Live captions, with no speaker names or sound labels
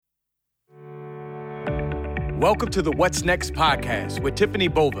Welcome to the What's Next podcast with Tiffany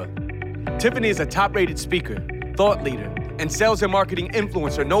Bova. Tiffany is a top-rated speaker, thought leader, and sales and marketing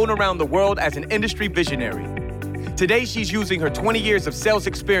influencer known around the world as an industry visionary. Today, she's using her 20 years of sales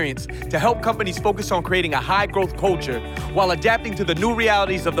experience to help companies focus on creating a high-growth culture while adapting to the new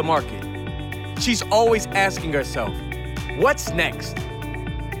realities of the market. She's always asking herself, what's next?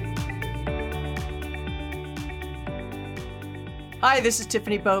 Hi, this is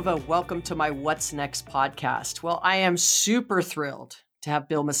Tiffany Bova. Welcome to my What's Next podcast. Well, I am super thrilled to have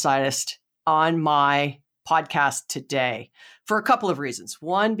Bill Macaitis on my podcast today for a couple of reasons.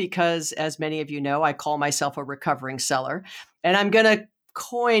 One, because as many of you know, I call myself a recovering seller, and I'm going to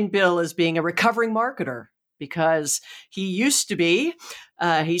coin Bill as being a recovering marketer because he used to be,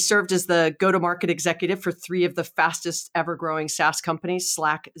 he served as the go-to-market executive for three of the fastest ever growing SaaS companies,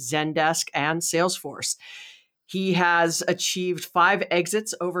 Slack, Zendesk, and Salesforce. He has achieved 5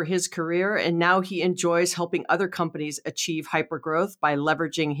 exits over his career, and now he enjoys helping other companies achieve hypergrowth by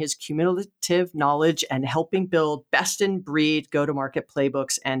leveraging his cumulative knowledge and helping build best-in-breed go-to-market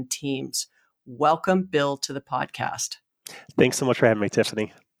playbooks and teams. Welcome, Bill, to the podcast. Thanks so much for having me,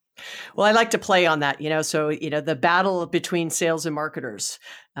 Tiffany. Well, I like to play on that, the battle between sales and marketers.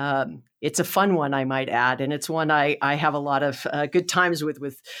 It's a fun one, I might add, and it's one I have a lot of good times with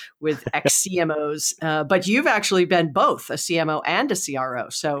ex-CMOs. But you've actually been both a CMO and a CRO.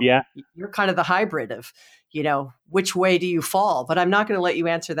 So yeah, you're kind of the hybrid of, which way do you fall? But I'm not going to let you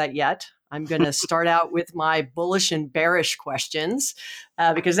answer that yet. I'm going to start out with my bullish and bearish questions,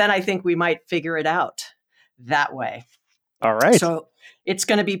 because then I think we might figure it out that way. All right. So it's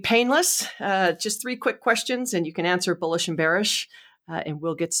going to be painless. Just 3 quick questions, and you can answer bullish and bearish, and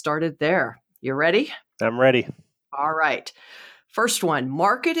we'll get started there. You ready? I'm ready. All right. First one,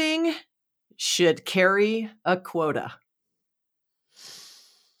 marketing should carry a quota.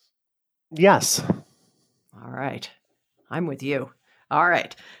 Yes. All right. I'm with you. All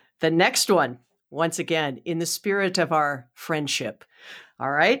right. The next one, once again, in the spirit of our friendship.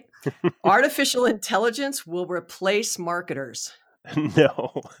 All right. Artificial intelligence will replace marketers.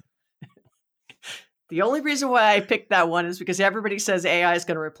 No. The only reason why I picked that one is because everybody says AI is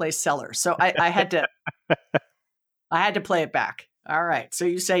going to replace sellers. So I had to play it back. All right. So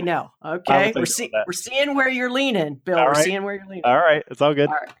you say no. Okay. We're seeing where you're leaning, Bill. All We're right. seeing where you're leaning. All right. It's all good.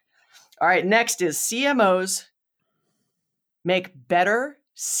 All right. Next is CMOs make better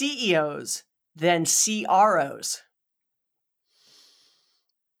CEOs than CROs.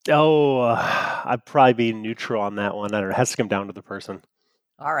 Oh, I'd probably be neutral on that one. I don't know. It has to come down to the person.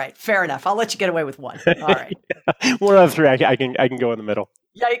 All right. Fair enough. I'll let you get away with one. All right. One out of 3, I can go in the middle.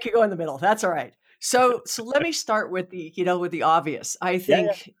 Yeah, you can go in the middle. That's all right. So let me start with the obvious. I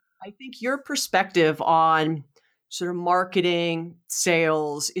think your perspective on sort of marketing,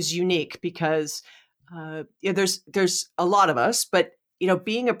 sales is unique because there's a lot of us, but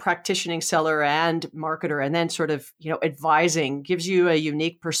being a practicing seller and marketer and then sort of, advising gives you a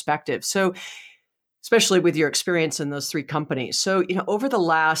unique perspective. So especially with your experience in those 3 companies. So, over the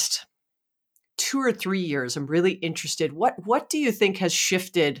last 2 or 3 years, I'm really interested. What do you think has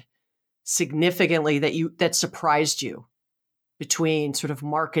shifted significantly that surprised you between sort of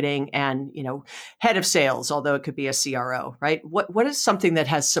marketing and, head of sales, although it could be a CRO, right? What is something that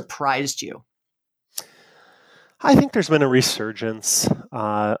has surprised you? I think there's been a resurgence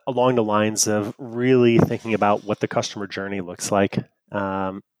along the lines of really thinking about what the customer journey looks like.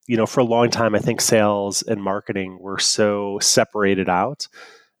 For a long time, I think sales and marketing were so separated out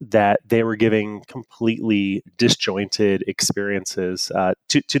that they were giving completely disjointed experiences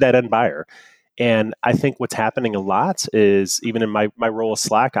to that end buyer. And I think what's happening a lot is, even in my role at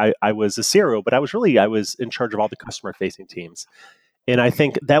Slack, I was a CRO, but I was in charge of all the customer-facing teams. And I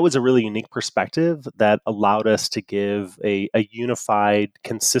think that was a really unique perspective that allowed us to give a unified,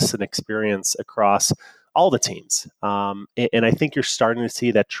 consistent experience across all the teams. And I think you're starting to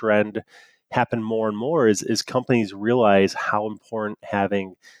see that trend happen more and more as companies realize how important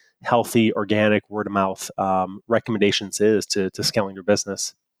having healthy, organic, word-of-mouth recommendations is to scaling your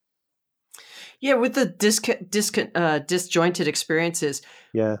business. Yeah, with the disjointed experiences,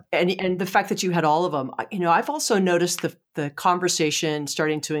 and the fact that you had all of them, I've also noticed the conversation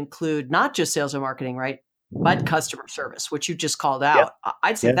starting to include not just sales and marketing, right, but customer service, which you just called out. Yeah.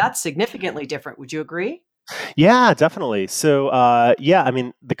 I'd say that's significantly different. Would you agree? Yeah, definitely. So,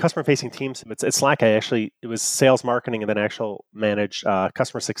 the customer-facing teams at Slack, it was sales, marketing, and then actual managed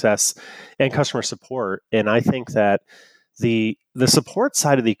customer success and customer support. And I think that the support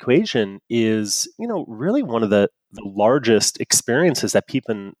side of the equation is, really one of the largest experiences that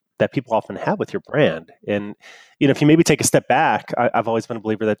that people often have with your brand. And if you maybe take a step back, I've always been a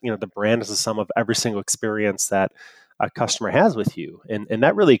believer that the brand is the sum of every single experience that a customer has with you, and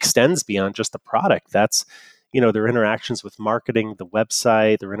that really extends beyond just the product. That's their interactions with marketing, the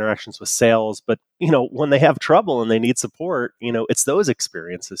website, their interactions with sales. But when they have trouble and they need support, it's those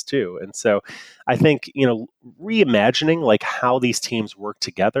experiences too. And so I think reimagining like how these teams work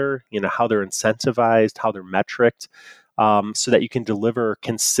together, how they're incentivized, how they're metriced, so that you can deliver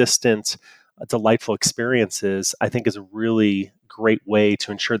consistent, delightful experiences, I think is a really great way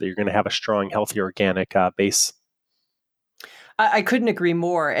to ensure that you're going to have a strong, healthy, organic base. I couldn't agree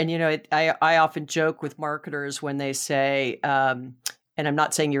more. And, I often joke with marketers when they say, and I'm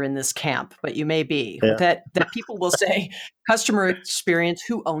not saying you're in this camp, but you may be, that people will say customer experience,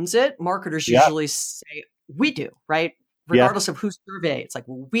 who owns it? Marketers usually say, we do, right? Regardless of whose survey, it's like,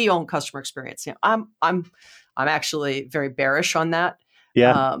 well, we own customer experience. I'm actually very bearish on that.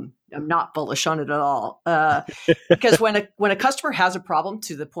 I'm not bullish on it at all. Because when a customer has a problem,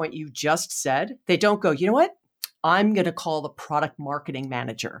 to the point you just said, they don't go, you know what? I'm going to call the product marketing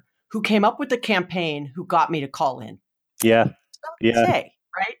manager who came up with the campaign, who got me to call in. Say,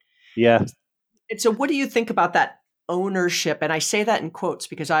 right? Yeah. And so what do you think about that ownership? And I say that in quotes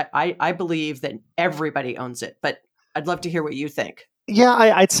because I believe that everybody owns it, but I'd love to hear what you think. Yeah,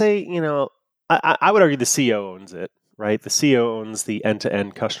 I'd say, I would argue the CEO owns it, right? The CEO owns the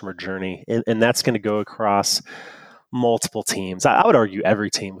end-to-end customer journey, and that's going to go across multiple teams. I would argue every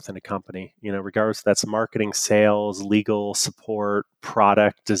team within a company, regardless if that's marketing, sales, legal, support,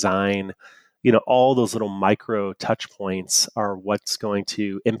 product, design, all those little micro touch points are what's going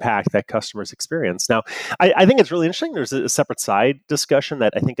to impact that customer's experience. Now, I think it's really interesting. There's a separate side discussion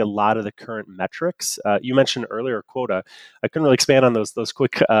that I think a lot of the current metrics, you mentioned earlier, quota. I couldn't really expand on those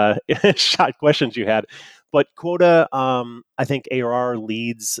quick shot questions you had. But quota, I think ARR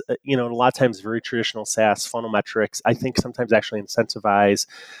leads, a lot of times very traditional SaaS funnel metrics, I think sometimes actually incentivize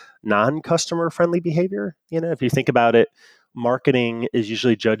non-customer friendly behavior. If you think about it, marketing is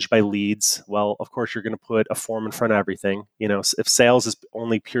usually judged by leads. Well, of course, you're going to put a form in front of everything. If sales is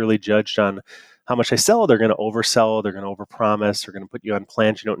only purely judged on how much they sell, they're going to oversell, they're going to overpromise, they're going to put you on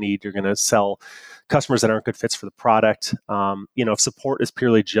plans you don't need, you're going to sell customers that aren't good fits for the product. If support is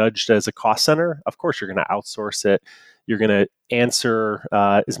purely judged as a cost center, of course, you're going to outsource it. You're going to answer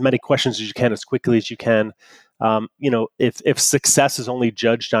as many questions as you can, as quickly as you can. If success is only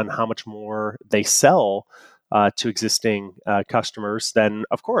judged on how much more they sell to existing customers, then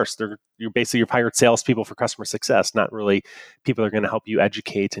of course you've hired salespeople for customer success, not really people that are going to help you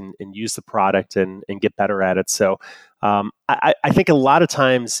educate and use the product and get better at it. So I think a lot of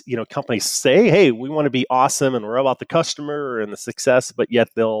times, companies say, hey, we want to be awesome and we're all about the customer and the success, but yet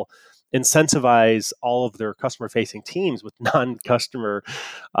they'll incentivize all of their customer-facing teams with non-customer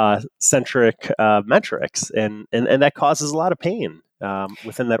centric metrics, and that causes a lot of pain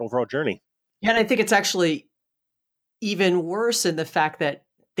within that overall journey. Yeah, and I think it's actually even worse in the fact that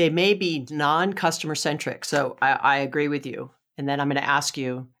they may be non-customer centric. So I agree with you. And then I'm going to ask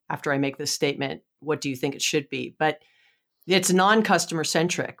you, after I make this statement, what do you think it should be? But it's non-customer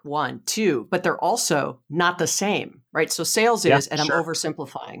centric, one. Two, but they're also not the same, right? So sales is, and I'm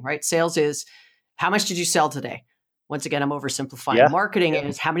oversimplifying, right? Sales is, how much did you sell today? Once again, I'm oversimplifying. Yeah. Marketing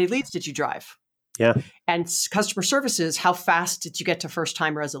is, how many leads did you drive? Yeah. And customer services, how fast did you get to first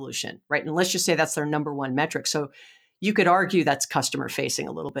time resolution, right? And let's just say that's their number one metric. So you could argue that's customer facing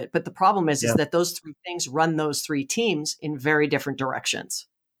a little bit, but the problem is that those three things run those three teams in very different directions.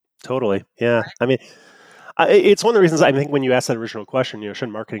 Totally. Yeah. Right? I mean, it's one of the reasons I think when you asked that original question, should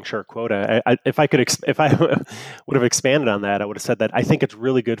marketing share quota? If I would have expanded on that, I would have said that I think it's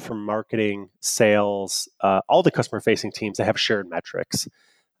really good for marketing, sales, all the customer facing teams to have shared metrics.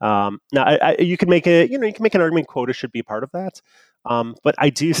 Now, you can make an argument quota should be part of that, but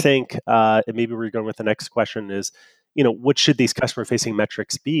I do think, and maybe where you're going with the next question is, what should these customer-facing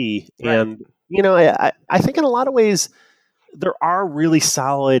metrics be? Right. And I think in a lot of ways there are really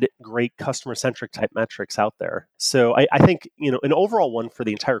solid, great customer-centric type metrics out there. So I think an overall one for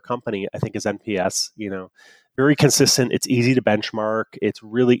the entire company, I think, is NPS. Very consistent. It's easy to benchmark. It's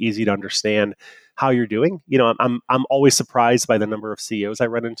really easy to understand how you're doing. I'm always surprised by the number of CEOs I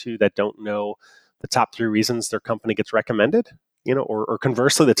run into that don't know the top 3 reasons their company gets recommended, or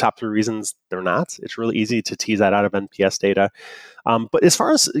conversely, the top 3 reasons they're not. It's really easy to tease that out of NPS data. But as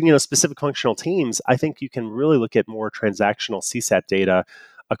far as, specific functional teams, I think you can really look at more transactional CSAT data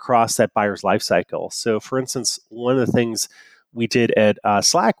across that buyer's lifecycle. So for instance, one of the things we did at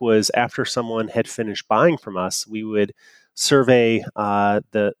Slack was after someone had finished buying from us, we would survey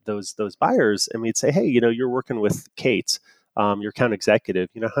those buyers, and we'd say, hey, you're working with Kate. your account executive,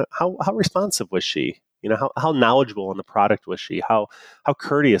 how responsive was she? How knowledgeable on the product was she? How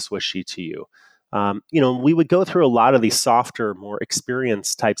courteous was she to you? We would go through a lot of these softer, more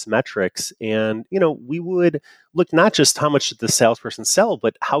experienced types metrics, and we would look not just how much did the salesperson sell,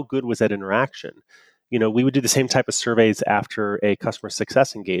 but how good was that interaction. We would do the same type of surveys after a customer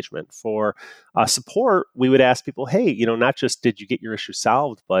success engagement. For support, we would ask people, hey, not just did you get your issue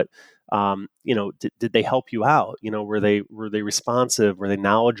solved, but did they help you out? Were they responsive? Were they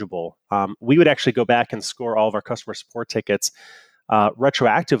knowledgeable? We would actually go back and score all of our customer support tickets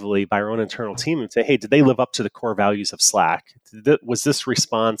retroactively by our own internal team and say, hey, did they live up to the core values of Slack? Was this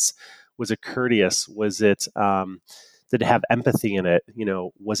response, was it courteous? Was it, did it have empathy in it?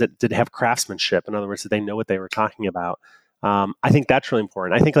 Did it have craftsmanship? In other words, did they know what they were talking about? I think that's really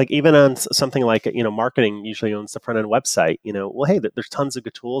important. I think even on something like, marketing usually owns the front end website, hey, there's tons of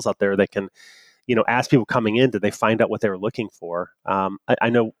good tools out there that can, ask people coming in, did they find out what they were looking for? I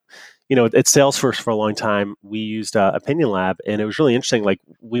know, at Salesforce for a long time, we used Opinion Lab, and it was really interesting. Like,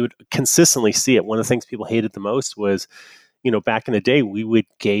 we would consistently see it. One of the things people hated the most was, back in the day, we would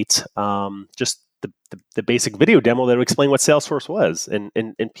gate just the basic video demo that would explain what Salesforce was.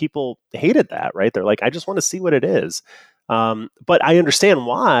 And people hated that, right? They're like, I just want to see what it is. But I understand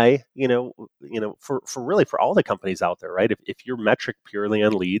why, for all the companies out there, right? If you're metric purely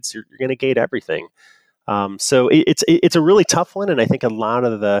on leads, you're going to gate everything. So it's a really tough one. And I think a lot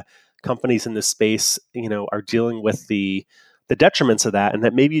of the companies in this space, are dealing with the detriments of that, and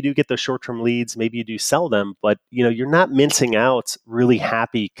that maybe you do get those short-term leads, maybe you do sell them, but you're not minting out really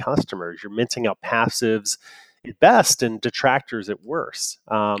happy customers. You're minting out passives at best and detractors at worst.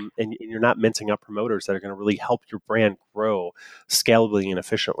 And you're not minting out promoters that are going to really help your brand grow scalably and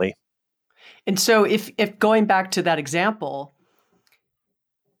efficiently. And so if going back to that example,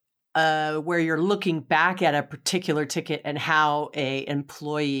 where you're looking back at a particular ticket and how a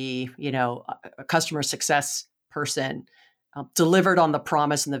employee, a customer success person delivered on the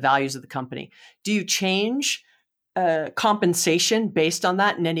promise and the values of the company, do you change compensation based on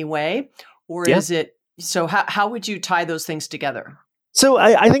that in any way? Or is it, so how would you tie those things together? So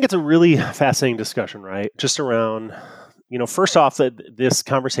I think it's a really fascinating discussion, right? Just around, first off, this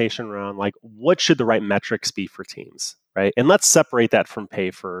conversation around like, what should the right metrics be for teams, right? And let's separate that from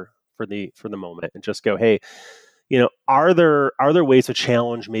pay for the moment and just go, hey, are there ways to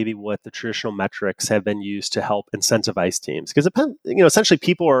challenge maybe what the traditional metrics have been used to help incentivize teams? Because essentially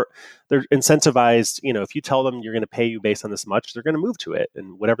they're incentivized. If you tell them you're going to pay you based on this much, they're going to move to it,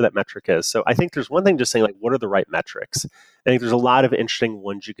 and whatever that metric is. So I think there's one thing just saying like, what are the right metrics? I think there's a lot of interesting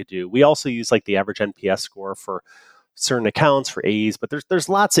ones you could do. We also use like the average NPS score for certain accounts, for AEs, but there's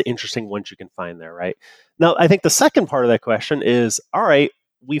lots of interesting ones you can find there, right? Now, I think the second part of that question is, all right,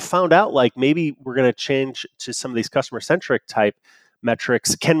 we found out like maybe we're going to change to some of these customer-centric type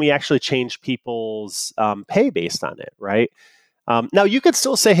metrics. Can we actually change people's pay based on it, right? Now, you could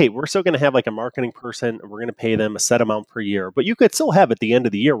still say, hey, we're still going to have like a marketing person, and we're going to pay them a set amount per year. But you could still have at the end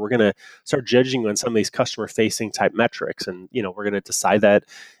of the year, we're going to start judging on some of these customer-facing type metrics. And, we're going to decide that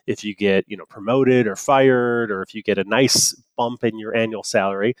if you get, promoted or fired, or if you get a nice bump in your annual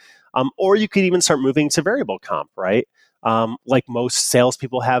salary, or you could even start moving to variable comp, right? Like most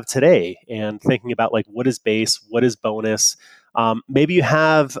salespeople have today, and thinking about like, what is base, what is bonus. Maybe you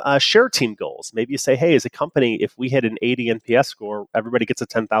have share team goals. Maybe you say, hey, as a company, if we hit an 80 NPS score, everybody gets a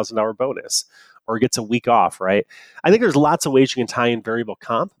 $10,000 bonus or gets a week off, right? I think there's lots of ways you can tie in variable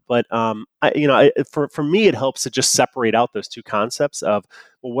comp, but for me, it helps to just separate out those two concepts of,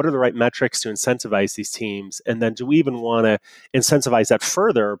 well, what are the right metrics to incentivize these teams? And then do we even want to incentivize that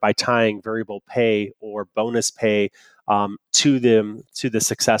further by tying variable pay or bonus pay to the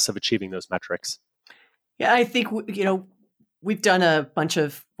success of achieving those metrics? Yeah, I think, we've done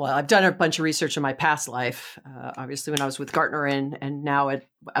I've done a bunch of research in my past life, obviously when I was with Gartner and now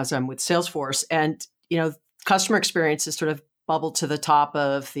as I'm with Salesforce. And, customer experience is sort of bubbled to the top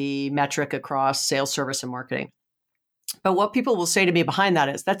of the metric across sales, service, and marketing. But what people will say to me behind that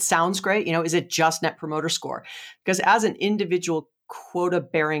is, that sounds great. Is it just Net Promoter Score? Because as an individual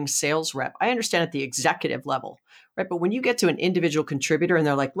quota-bearing sales rep, I understand at the executive level, right? But when you get to an individual contributor and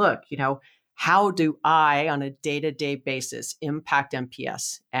they're like, look, how do I, on a day-to-day basis, impact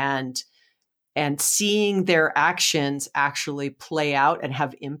NPS? And seeing their actions actually play out and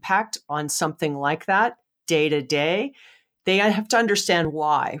have impact on something like that day-to-day, they have to understand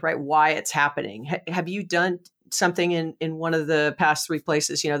why, right? Why it's happening. Have you done something in one of the past three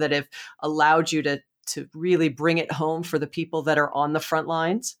places, that have allowed you to really bring it home for the people that are on the front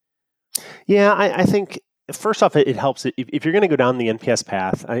lines? Yeah, I think first off, it helps if you're going to go down the NPS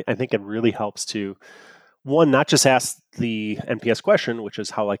path. I think it really helps to one, not just ask the NPS question, which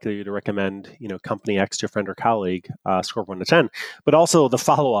is how likely are you to recommend, company X to a friend or colleague, score 1 to 10, but also the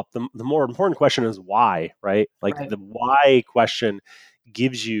follow-up. The more important question is why, right? Like Right. the why question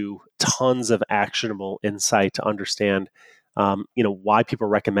gives you tons of actionable insight to understand, why people are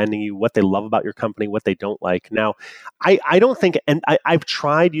recommending you, what they love about your company, what they don't like. Now, I don't think, and I've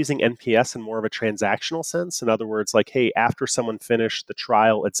tried using NPS in more of a transactional sense. In other words, like, hey, after someone finished the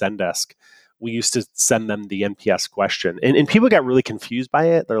trial at Zendesk, we used to send them the NPS question. And people got really confused by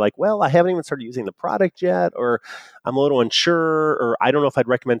it. They're like, well, I haven't even started using the product yet, or I'm a little unsure, or I don't know if I'd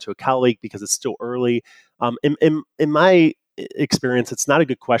recommend to a colleague because it's still early. In my experience, it's not a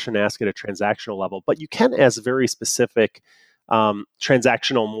good question to ask at a transactional level, but you can ask very specific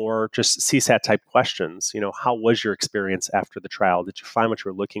transactional, more just CSAT type questions. How was your experience after the trial? Did you find what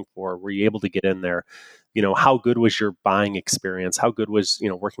you were looking for? Were you able to get in there? How good was your buying experience? How good was,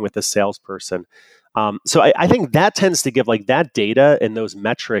 working with a salesperson? So I think that tends to give, like, that data and those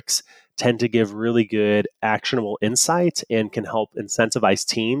metrics tend to give really good actionable insight and can help incentivize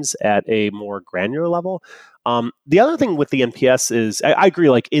teams at a more granular level. The other thing with the NPS is, I agree,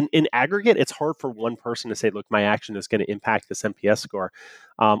 like in aggregate, it's hard for one person to say, look, my action is going to impact this NPS score,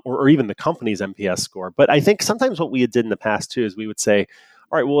 or even the company's NPS score. But I think sometimes what we did in the past too is we would say,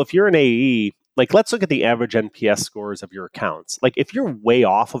 all right, well, if you're an AE, like, let's look at the average NPS scores of your accounts. Like, if you're way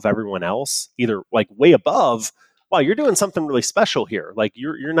off of everyone else, either like way above, wow, you're doing something really special here. Like,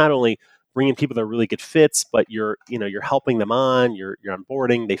 you're not only bringing people that are really good fits, but you're helping them on, you're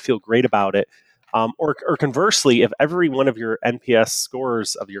onboarding, they feel great about it. Or conversely, if every one of your NPS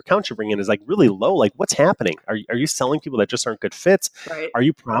scores of your accounts you bring in is like really low, like, what's happening? Are you selling people that just aren't good fits? Right. Are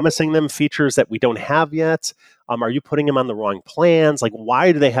you promising them features that we don't have yet? Are you putting them on the wrong plans? Like, why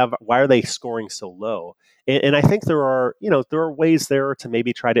are they scoring so low? And I think there are ways there to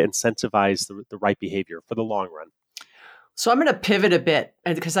maybe try to incentivize the right behavior for the long run. So I'm going to pivot a bit,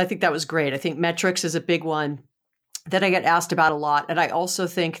 because I think that was great. I think metrics is a big one that I get asked about a lot. And I also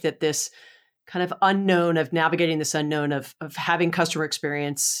think that this kind of unknown of navigating this unknown of having customer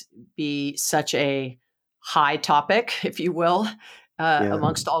experience be such a high topic, if you will,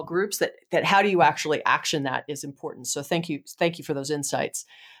 amongst all groups, that how do you actually action that is important. So thank you for those insights.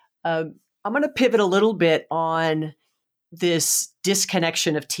 I'm going to pivot a little bit on this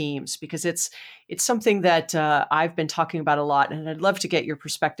disconnection of teams, because it's something that I've been talking about a lot, and I'd love to get your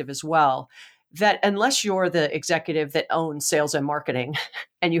perspective as well. That unless you're the executive that owns sales and marketing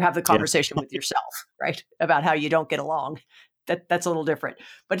and you have the conversation with yourself, right, about how you don't get along, that's a little different.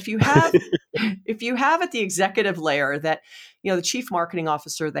 But if you have at the executive layer that, the chief marketing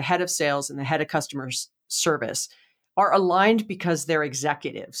officer, the head of sales, and the head of customer service are aligned because they're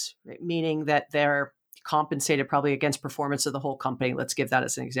executives, right? Meaning that they're compensated probably against performance of the whole company. Let's give that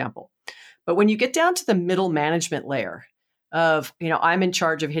as an example. But when you get down to the middle management layer of, I'm in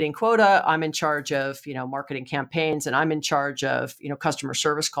charge of hitting quota, I'm in charge of, marketing campaigns, and I'm in charge of, customer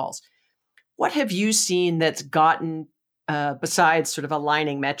service calls. What have you seen that's gotten, besides sort of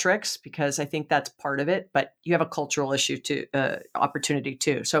aligning metrics? Because I think that's part of it, but you have a cultural issue too, opportunity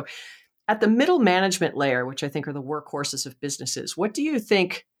too. So at the middle management layer, which I think are the workhorses of businesses, what do you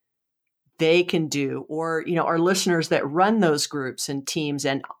think they can do, or our listeners that run those groups and teams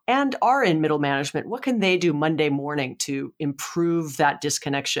and are in middle management, what can they do Monday morning to improve that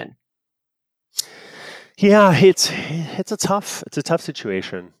disconnection? Yeah, it's a tough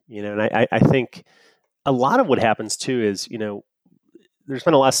situation, and I think a lot of what happens too is, there's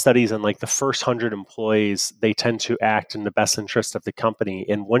been a lot of studies on, like, the first 100 employees, they tend to act in the best interest of the company,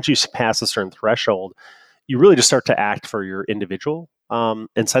 and once you pass a certain threshold, you really just start to act for your individual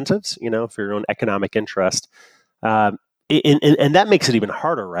incentives, for your own economic interest. And that makes it even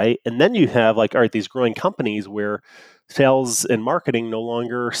harder, right? And then you have, like, all right, these growing companies where sales and marketing no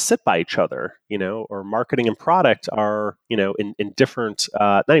longer sit by each other, or marketing and product are, in different,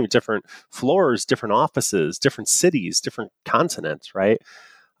 not even different floors, different offices, different cities, different continents, right?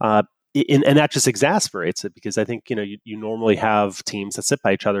 And that just exasperates it, because I think, you normally have teams that sit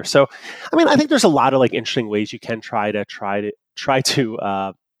by each other. So, I think there's a lot of, like, interesting ways you can try to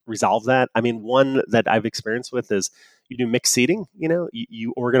resolve that. One that I've experienced with is you do mixed seating.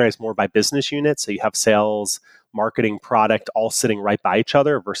 You organize more by business unit, so you have sales, marketing, product all sitting right by each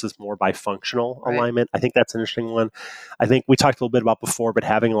other versus more by functional alignment. I think that's an interesting one. I think we talked a little bit about before, but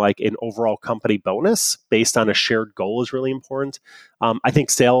having, like, an overall company bonus based on a shared goal is really important. I think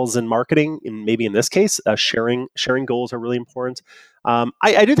sales and marketing, and maybe in this case, sharing goals are really important.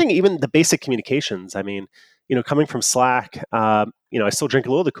 I do think even the basic communications. Coming from Slack, I still drink a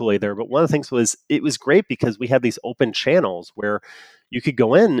little of the Kool-Aid there, but one of the things was it was great because we had these open channels where you could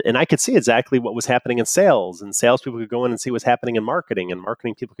go in and I could see exactly what was happening in sales, and salespeople could go in and see what's happening in marketing, and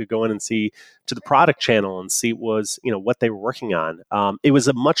marketing people could go in and see to the product channel and see what they were working on. It was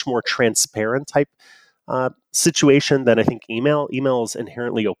a much more transparent type situation than I think email. Email is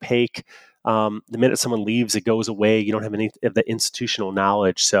inherently opaque. The minute someone leaves, it goes away. You don't have any of the institutional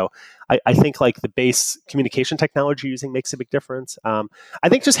knowledge. So I think like the base communication technology using makes a big difference. I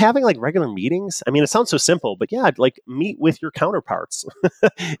think just having like regular meetings. I mean, it sounds so simple, but yeah, like meet with your counterparts.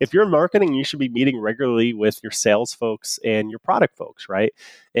 If you're in marketing, you should be meeting regularly with your sales folks and your product folks, right?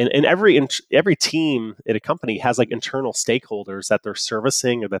 And every team at a company has like internal stakeholders that they're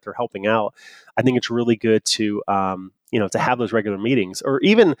servicing or that they're helping out. I think it's really good to to have those regular meetings, or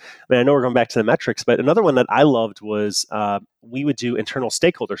even, I know we're going back to the metrics, but another one that I loved was we would do internal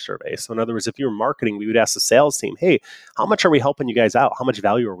stakeholder surveys. So in other words, if you were marketing, we would ask the sales team, hey, how much are we helping you guys out? How much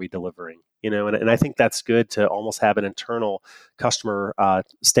value are we delivering? And I think that's good to almost have an internal customer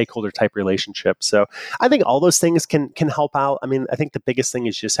stakeholder type relationship. So I think all those things can help out. I mean, I think the biggest thing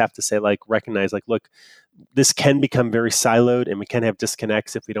is you just have to say, like, recognize, like, look, this can become very siloed and we can have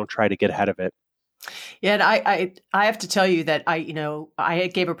disconnects if we don't try to get ahead of it. Yeah, and I have to tell you that I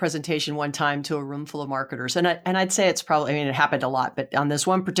gave a presentation one time to a room full of marketers, and I'd say it's probably, it happened a lot, but on this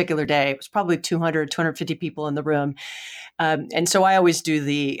one particular day, it was probably 250 people in the room. And so I always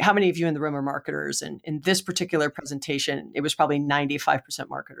do how many of you in the room are marketers? And in this particular presentation, it was probably 95%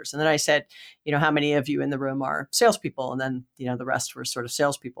 marketers. And then I said, how many of you in the room are salespeople? And then, the rest were sort of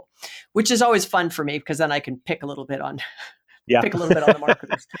salespeople, which is always fun for me because then I can pick a little bit on pick a little bit on the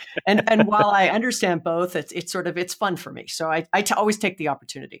marketers. And while I understand both, it's fun for me. So I always take the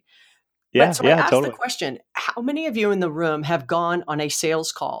opportunity. Yeah, but so I asked the question, how many of you in the room have gone on a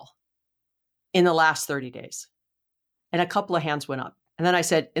sales call in the last 30 days? And a couple of hands went up. And then I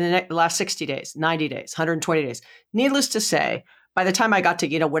said, in the last 60 days, 90 days, 120 days. Needless to say, by the time I got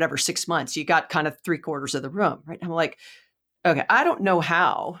to, 6 months, you got kind of 3/4 of the room, right? I'm like, okay, I don't know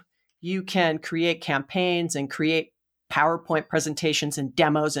how you can create campaigns and create PowerPoint presentations and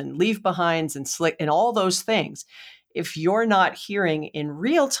demos and leave behinds and slick and all those things if you're not hearing in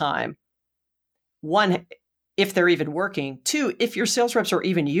real time, one, if they're even working, two, if your sales reps are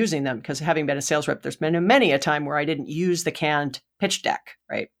even using them, because having been a sales rep, there's been many a time where I didn't use the canned pitch deck,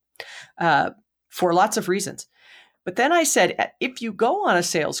 right? For lots of reasons. But then I said, if you go on a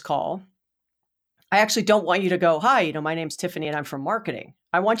sales call, I actually don't want you to go, hi, my name's Tiffany and I'm from marketing.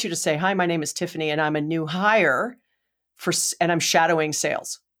 I want you to say, hi, my name is Tiffany and I'm a new hire and I'm shadowing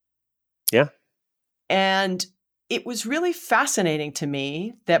sales. Yeah. And it was really fascinating to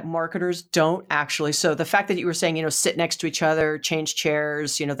me that marketers don't actually. So the fact that you were saying, sit next to each other, change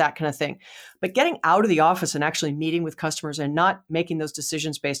chairs, that kind of thing, but getting out of the office and actually meeting with customers and not making those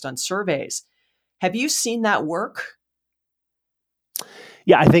decisions based on surveys. Have you seen that work?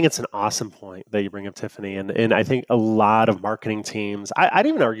 Yeah, I think it's an awesome point that you bring up, Tiffany. And I think a lot of marketing teams, I'd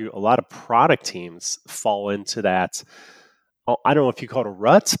even argue a lot of product teams fall into that. I don't know if you call it a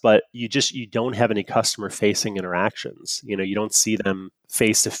rut, but you don't have any customer facing interactions. You don't see them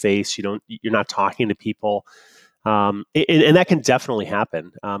face to face. You're not talking to people. And that can definitely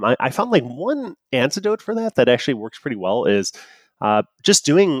happen. I found like one antidote for that actually works pretty well is just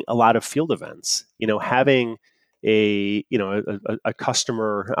doing a lot of field events, having a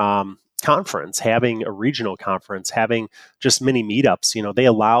customer conference, having a regional conference, having just mini meetups. They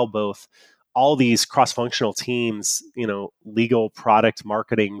allow both all these cross-functional teams, legal, product,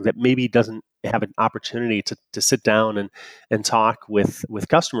 marketing, that maybe doesn't have an opportunity to sit down and talk with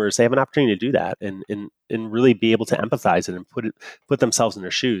customers. They have an opportunity to do that and really be able to empathize it and put themselves in their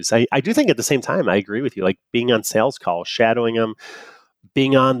shoes. I do think at the same time, I agree with you, like being on sales calls, shadowing them,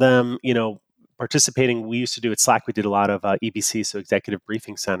 being on them, participating. We used to do at Slack, we did a lot of EBC, so executive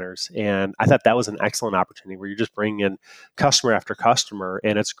briefing centers. And I thought that was an excellent opportunity where you're just bringing in customer after customer.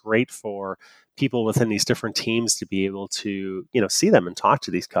 And it's great for people within these different teams to be able to, see them and talk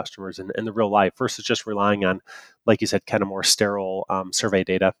to these customers in the real life versus just relying on, like you said, kind of more sterile survey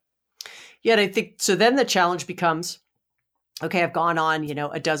data. Yeah, and I think, so then the challenge becomes, okay, I've gone on,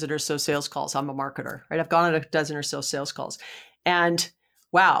 a dozen or so sales calls. I'm a marketer, right? I've gone on a dozen or so sales calls. And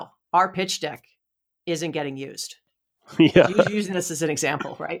wow, our pitch deck isn't getting used. Yeah. Using this as an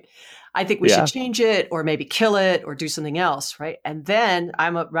example, right? I think we should change it or maybe kill it or do something else, right? And then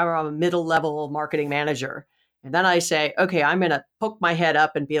I'm a middle level marketing manager. And then I say, okay, I'm going to poke my head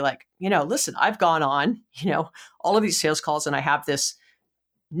up and be like, listen, I've gone on, all of these sales calls and I have this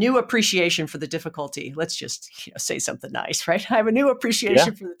new appreciation for the difficulty. Let's just say something nice, right? I have a new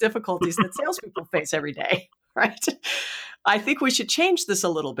appreciation for the difficulties that salespeople face every day. right? I think we should change this a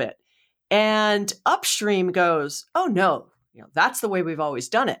little bit. And upstream goes, oh no, that's the way we've always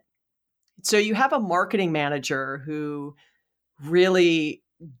done it. So you have a marketing manager who really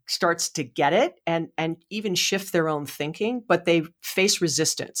starts to get it and even shift their own thinking, but they face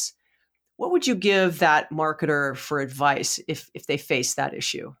resistance. What would you give that marketer for advice if they face that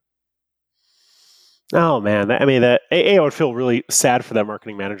issue? Oh man, I would feel really sad for that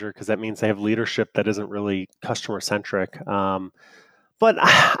marketing manager because that means they have leadership that isn't really customer centric. But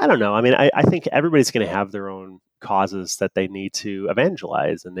I don't know. I think everybody's going to have their own causes that they need to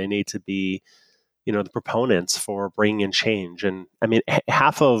evangelize, and they need to be, the proponents for bringing in change. And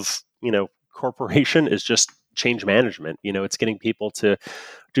half of corporation is just change management. It's getting people to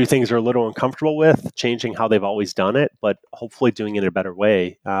do things they're a little uncomfortable with, changing how they've always done it, but hopefully doing it in a better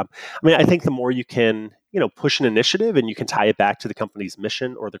way. I think the more you can, push an initiative and you can tie it back to the company's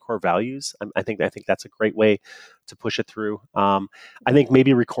mission or the core values, I think that's a great way to push it through. I think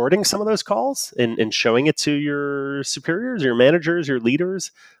maybe recording some of those calls and showing it to your superiors, your managers, your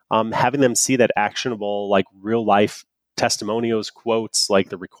leaders, having them see that actionable, like real life testimonials, quotes, like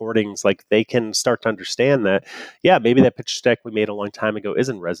the recordings, like they can start to understand that, yeah, maybe that pitch deck we made a long time ago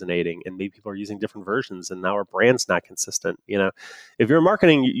isn't resonating, and maybe people are using different versions, and now our brand's not consistent. If you're in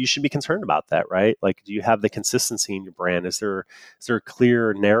marketing, you should be concerned about that, right? Like, do you have the consistency in your brand? Is there a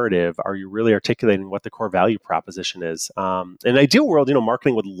clear narrative? Are you really articulating what the core value proposition is? In an ideal world,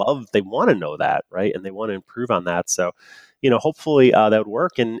 marketing they want to know that, right? And they want to improve on that. So hopefully that would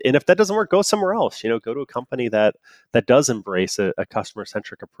work. And if that doesn't work, go somewhere else. Go to a company that does embrace a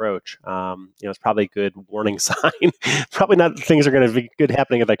customer-centric approach. It's probably a good warning sign. Probably not things are going to be good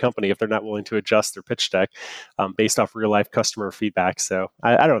happening at that company if they're not willing to adjust their pitch deck based off real-life customer feedback. So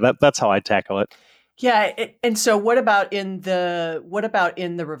I don't know. That's how I'd tackle it. Yeah. And so what about in the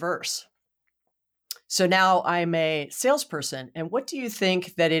reverse? So now I'm a salesperson, and what do you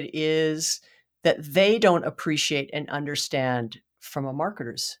think that it is that they don't appreciate and understand from a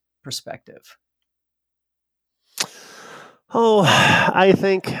marketer's perspective? Oh, I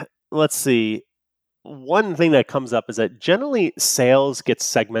think, let's see. One thing that comes up is that generally sales gets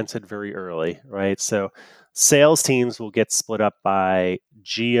segmented very early, right? So sales teams will get split up by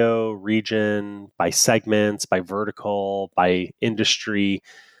geo, region, by segments, by vertical, by industry.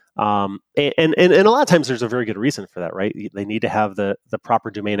 And a lot of times there's a very good reason for that, right? They need to have the proper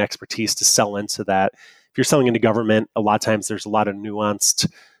domain expertise to sell into that. If you're selling into government, a lot of times there's a lot of nuanced,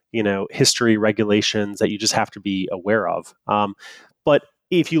 history, regulations that you just have to be aware of. But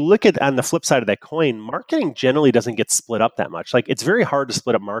if you look at on the flip side of that coin, marketing generally doesn't get split up that much. Like, it's very hard to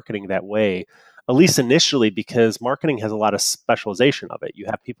split up marketing that way, at least initially, because marketing has a lot of specialization of it. You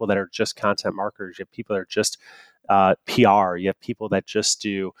have people that are just content marketers. You have people that are just PR. You have people that just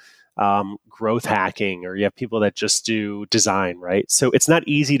do growth hacking, or you have people that just do design, right? So it's not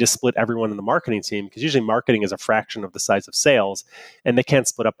easy to split everyone in the marketing team, because usually marketing is a fraction of the size of sales, and they can't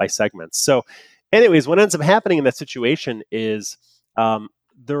split up by segments. So anyways, what ends up happening in that situation is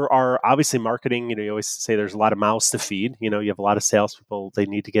there are obviously marketing, you always say there's a lot of mouths to feed. You have a lot of salespeople, they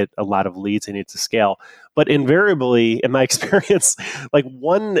need to get a lot of leads, they need to scale. But invariably, in my experience, like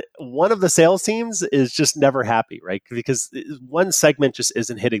one of the sales teams is just never happy, right? Because one segment just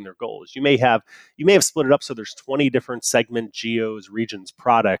isn't hitting their goals. You may have split it up so there's 20 different segment, geos, regions,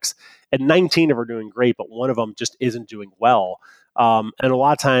 products, and 19 of them are doing great, but one of them just isn't doing well. And a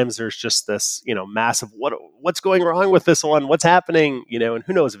lot of times there's just this, massive, what's going wrong with this one? What's happening? And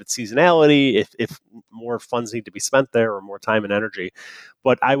who knows if it's seasonality, if more funds need to be spent there, or more time and energy.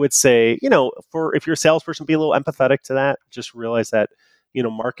 But I would say, if you're a salesperson, be a little empathetic to that. Just realize that,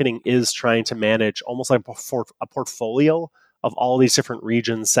 marketing is trying to manage almost like a portfolio of all these different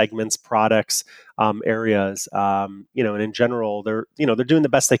regions, segments, products, areas, and in general, they're doing the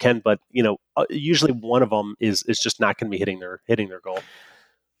best they can, but usually one of them is just not going to be hitting their goal.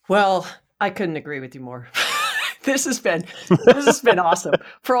 Well, I couldn't agree with you more. This has been awesome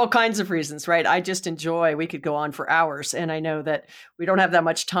for all kinds of reasons, right? I just enjoy. We could go on for hours, and I know that we don't have that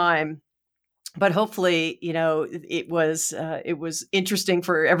much time. But hopefully, it was interesting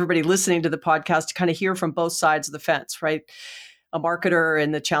for everybody listening to the podcast to kind of hear from both sides of the fence, right? A marketer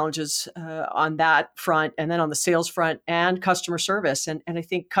and the challenges on that front, and then on the sales front and customer service. And I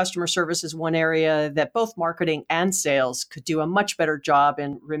think customer service is one area that both marketing and sales could do a much better job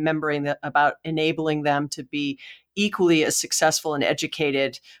in remembering about enabling them to be equally as successful and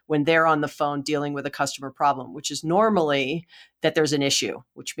educated when they're on the phone dealing with a customer problem, which is normally that there's an issue,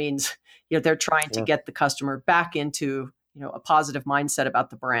 which means they're trying to get the customer back into a positive mindset about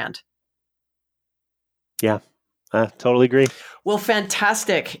the brand. Yeah, Totally agree. Well,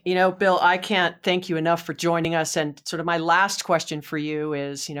 fantastic. Bill, I can't thank you enough for joining us. And sort of my last question for you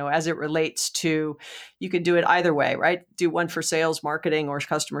is, as it relates to, you can do it either way, right? Do one for sales, marketing, or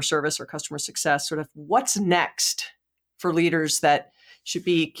customer service or customer success. Sort of what's next for leaders that should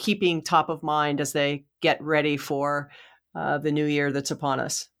be keeping top of mind as they get ready for the new year that's upon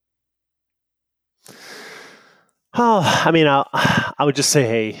us? Oh, I would just say,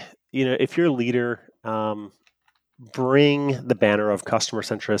 hey, if you're a leader, bring the banner of customer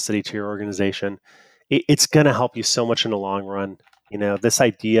centricity to your organization. It's going to help you so much in the long run. This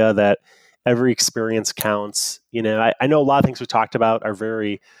idea that every experience counts. I know a lot of things we talked about are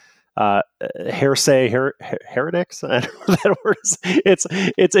very heretics. I don't know what that word is.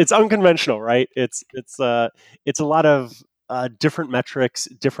 It's unconventional, right? It's a lot of different metrics,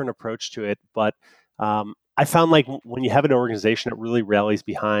 different approach to it. But I found like when you have an organization that really rallies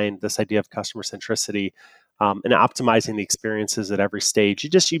behind this idea of customer centricity, and optimizing the experiences at every stage,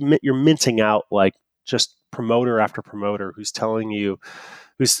 you're minting out like just promoter after promoter who's telling you,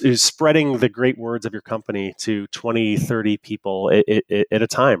 who's spreading the great words of your company to 20, 30 people at a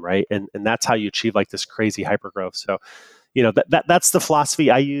time, right? And that's how you achieve like this crazy hypergrowth. So, that's the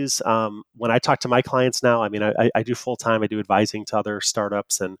philosophy I use when I talk to my clients now. I do full time. I do advising to other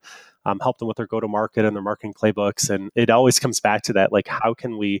startups and help them with their go-to-market and their marketing playbooks. And it always comes back to that, like, how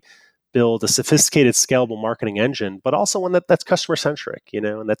can we build a sophisticated, scalable marketing engine, but also one that's customer centric,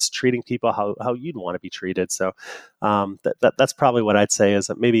 and that's treating people how you'd want to be treated. So that's probably what I'd say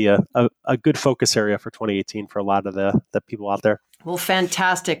is maybe a good focus area for 2018 for a lot of the people out there. Well,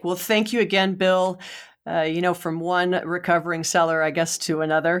 fantastic. Well, thank you again, Bill. From one recovering seller, I guess, to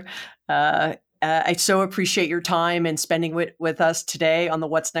another. I so appreciate your time and spending with us today on the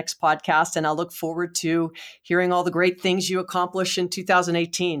What's Next podcast. And I'll look forward to hearing all the great things you accomplish in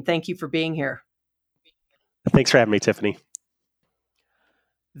 2018. Thank you for being here. Thanks for having me, Tiffany.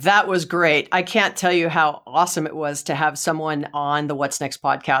 That was great. I can't tell you how awesome it was to have someone on the What's Next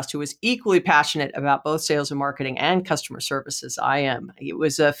podcast who was equally passionate about both sales and marketing and customer service as I am. It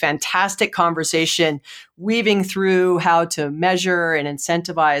was a fantastic conversation, weaving through how to measure and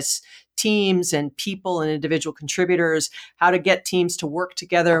incentivize teams and people and individual contributors, how to get teams to work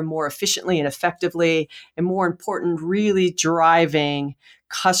together more efficiently and effectively, and more important, really driving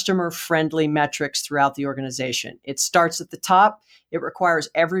customer-friendly metrics throughout the organization. It starts at the top. It requires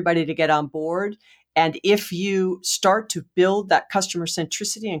everybody to get on board. And if you start to build that customer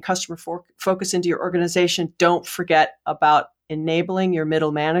centricity and customer focus into your organization, don't forget about enabling your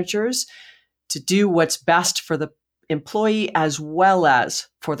middle managers to do what's best for the employee as well as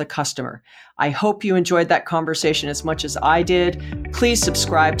for the customer. I hope you enjoyed that conversation as much as I did. Please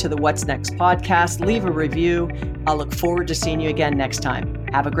subscribe to the What's Next podcast, leave a review. I'll look forward to seeing you again next time.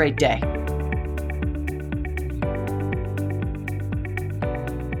 Have a great day.